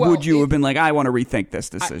 Would you have been like, I want to rethink this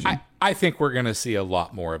decision? I think we're going to see a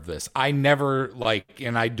lot more of this. I never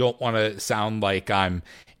and I don't want to sound like I'm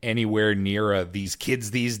anywhere near these kids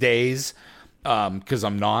these days, because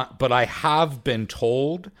I'm not, but I have been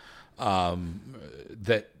told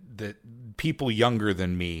that people younger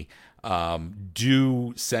than me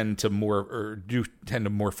do tend to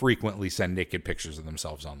more frequently send naked pictures of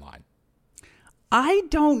themselves online. I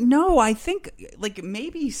don't know. I think like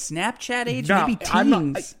maybe Snapchat age, No, maybe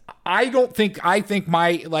teens. I don't think. I think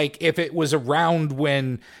if it was around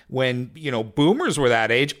when boomers were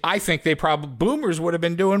that age, I think boomers would have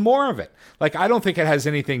been doing more of it. Like, I don't think it has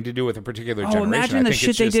anything to do with a particular generation. Imagine the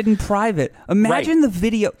shit they did in private. Imagine the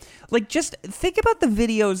video. Like, just think about the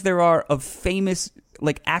videos there are of famous,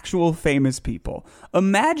 like actual famous people.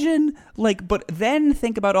 Imagine, but then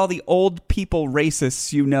think about all the old people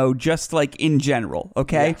racists, just like in general,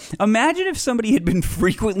 okay? Yeah. Imagine if somebody had been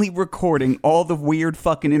frequently recording all the weird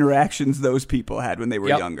fucking interactions those people had when they were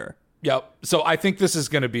younger. Yep. So I think this is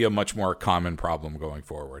going to be a much more common problem going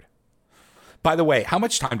forward. By the way, how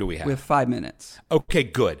much time do we have? We have 5 minutes. Okay,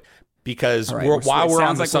 good. Because right, while we're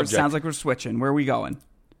on the subject... Sounds like we're switching. Where are we going?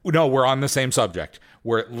 No, we're on the same subject.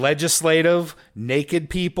 We're legislative, naked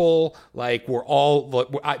people. Like, we're all...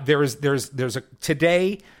 There's a...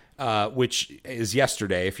 Today, which is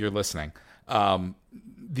yesterday, if you're listening,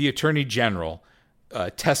 the Attorney General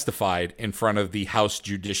testified in front of the House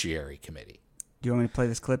Judiciary Committee. Do you want me to play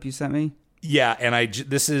this clip you sent me? Yeah, and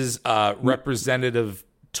this is Representative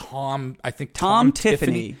Tom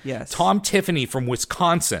Tiffany. Yes. Tom Tiffany from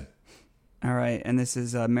Wisconsin. All right, and this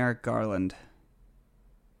is Merrick Garland.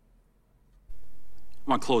 I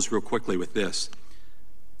want to close real quickly with this.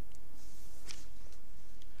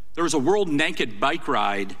 There was a World Naked Bike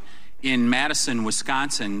Ride in Madison,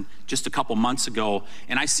 Wisconsin, just a couple months ago,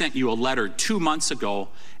 and I sent you a letter 2 months ago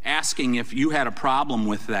asking if you had a problem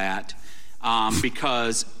with that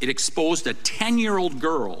because it exposed a 10-year-old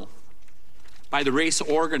girl by the race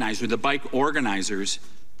organizer, the bike organizers,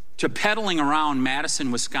 to pedaling around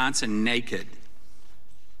Madison, Wisconsin naked.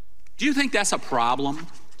 Do you think that's a problem?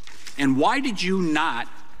 And why did you not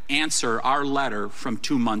answer our letter from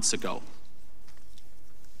 2 months ago?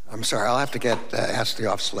 I'm sorry, I'll have to ask the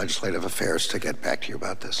Office of Legislative Affairs to get back to you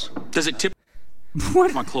about this. Does it tip? What?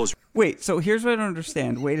 Come on, close. Wait, so here's what I don't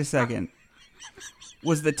understand. Wait a second.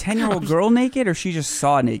 Was the 10-year-old girl naked, or she just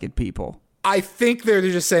saw naked people? I think they're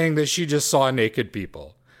just saying that she just saw naked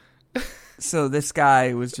people. So this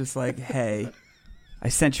guy was just like, hey, I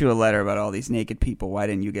sent you a letter about all these naked people. Why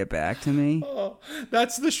didn't you get back to me? Oh,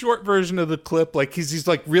 that's the short version of the clip. Like, he's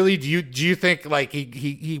like, really? Do you think, like,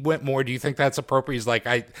 he went more? Do you think that's appropriate? He's like,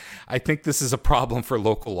 I think this is a problem for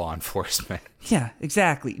local law enforcement. Yeah,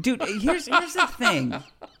 exactly. Dude, here's the thing.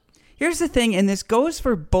 Here's the thing, and this goes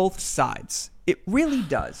for both sides. It really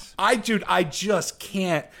does. I just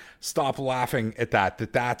can't stop laughing at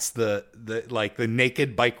that's the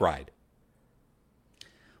naked bike ride.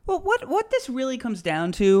 Well, what this really comes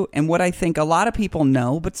down to, and what I think a lot of people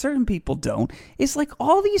know, but certain people don't, is like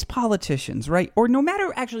all these politicians, right? Or no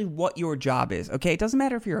matter actually what your job is, okay? It doesn't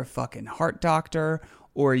matter if you're a fucking heart doctor,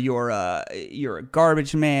 or you're a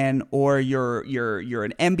garbage man, or you're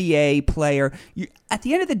an NBA player. At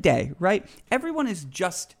the end of the day, right? Everyone is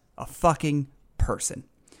just a fucking person.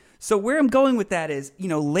 So where I'm going with that is,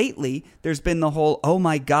 lately there's been the whole, oh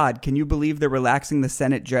my God, can you believe they're relaxing the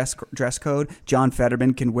Senate dress code? John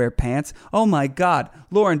Fetterman can wear pants. Oh my God,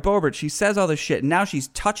 Lauren Boebert, she says all this shit, and now she's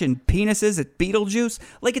touching penises at Beetlejuice.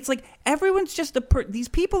 Like, it's like everyone's just these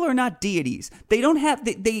people are not deities. They don't have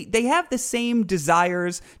they have the same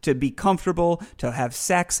desires to be comfortable, to have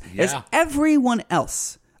sex as everyone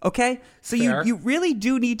else. Okay, so you really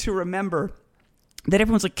do need to remember that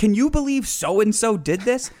everyone's like, can you believe so-and-so did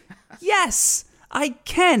this? Yes, I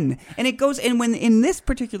can. And it goes, and when in this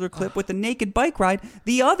particular clip with the naked bike ride,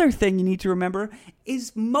 the other thing you need to remember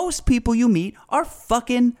is most people you meet are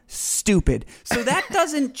fucking stupid. So that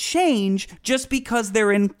doesn't change just because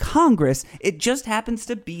they're in Congress. It just happens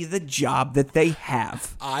to be the job that they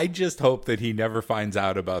have. I just hope that he never finds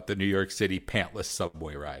out about the New York City pantless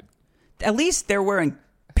subway ride. At least they're wearing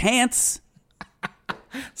pants.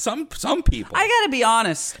 Some people. I gotta be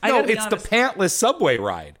honest. It's the pantless subway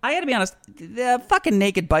ride. I gotta be honest. The fucking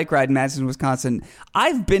naked bike ride in Madison, Wisconsin.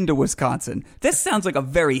 I've been to Wisconsin. This sounds like a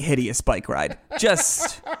very hideous bike ride.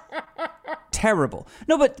 Just terrible.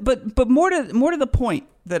 No, but more to the point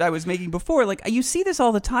that I was making before. Like, you see this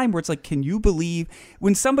all the time, where it's like, can you believe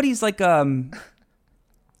when somebody's like, when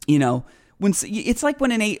it's like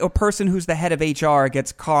when a person who's the head of HR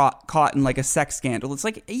gets caught in like a sex scandal. It's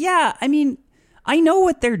like, yeah, I mean, I know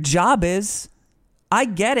what their job is. I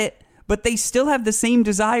get it, but they still have the same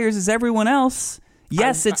desires as everyone else.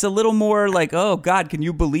 Yes, it's a little more like, oh God, can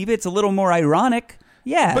you believe it? It's a little more ironic.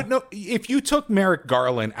 Yeah. But no, if you took Merrick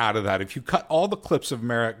Garland out of that, if you cut all the clips of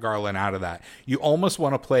Merrick Garland out of that, you almost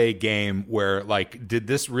want to play a game where, like, did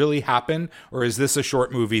this really happen, or is this a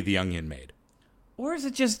short movie The Onion made? Or is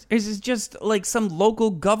it just like some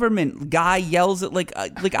local government guy yells at like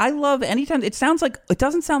I love anytime it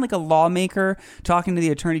doesn't sound like a lawmaker talking to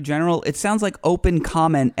the attorney general. It sounds like open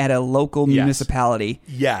comment at a local municipality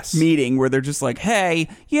meeting where they're just like, hey,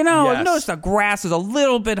 I've noticed the grass is a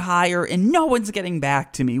little bit higher and no one's getting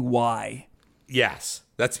back to me. Why? Yes,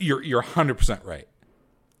 you're 100% right.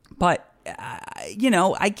 But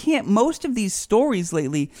I can't. Most of these stories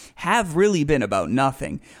lately have really been about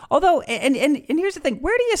nothing. Although, and here's the thing: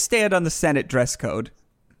 where do you stand on the Senate dress code?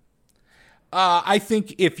 I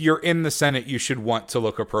think if you're in the Senate, you should want to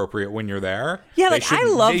look appropriate when you're there. Yeah, like I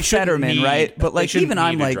love Fetterman, right? But like even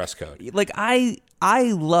I'm like, dress code. Like I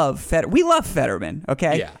love Fetterman. We love Fetterman,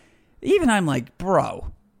 okay? Yeah. Even I'm like,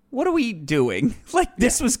 bro, what are we doing? Like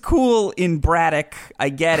this was cool in Braddock. I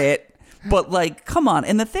get it. But, like, come on.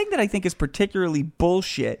 And the thing that I think is particularly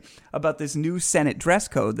bullshit about this new Senate dress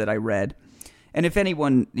code that I read, and if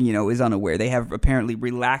anyone, is unaware, they have apparently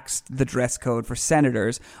relaxed the dress code for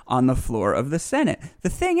senators on the floor of the Senate.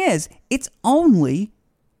 The thing is, it's only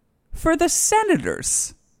for the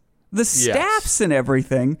senators. The staffs and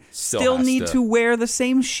everything still need to wear the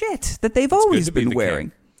same shit that they've always been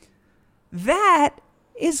wearing. That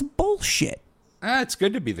is bullshit. It's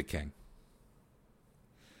good to be the king.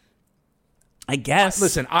 I guess.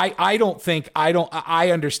 Listen, I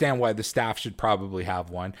understand why the staff should probably have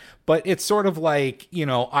one, but it's sort of like,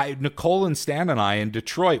 Nicole and Stan and I in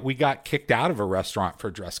Detroit, we got kicked out of a restaurant for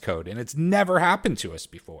dress code, and it's never happened to us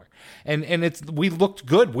before. And we looked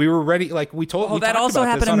good. We were ready. Like we told. Oh, that also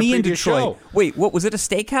happened to me in Detroit. Show. Wait, what was it? A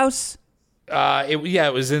steakhouse?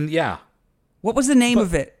 It was in. What was the name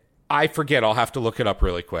of it? I forget. I'll have to look it up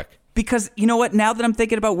really quick. Because, you know what, now that I'm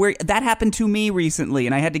thinking about where that happened to me recently,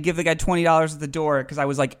 and I had to give the guy $20 at the door because I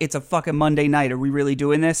was like, it's a fucking Monday night. Are we really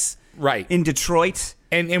doing this? Right. In Detroit?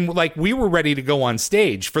 And like, we were ready to go on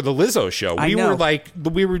stage for the Lizzo show. We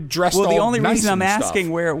were dressed all nice. Well, the only reason I'm stuff. asking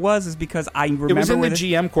where it was is because I remember it was in the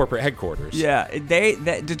GM corporate headquarters. Yeah,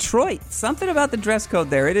 Detroit. Something about the dress code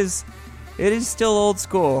there. It is still old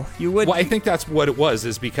school. Well, I think that's what it was,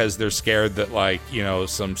 is because they're scared that, like,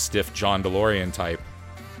 some stiff John DeLorean type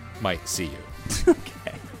might see you.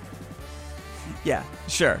 Okay. Yeah,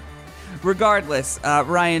 sure. Regardless,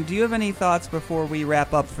 Ryan, do you have any thoughts before we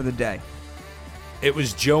wrap up for the day? It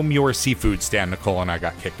was Joe Muir Seafood stand Nicole and I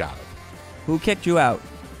got kicked out of. Who kicked you out?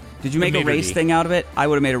 Did you make a race thing out of it? I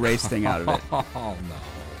would have made a race thing out of it. Oh, no.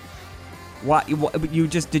 What?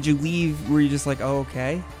 Did you leave? Were you just like, oh,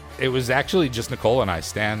 okay? It was actually just Nicole and I.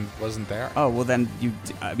 Stan wasn't there. Oh, well then you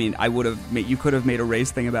could have made a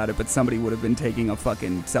race thing about it, but somebody would have been taking a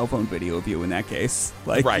fucking cell phone video of you in that case.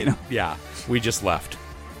 Like, right. Yeah. We just left.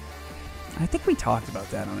 I think we talked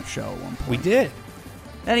about that on a show at one point. We did.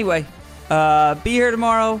 Anyway, be here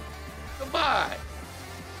tomorrow. Goodbye.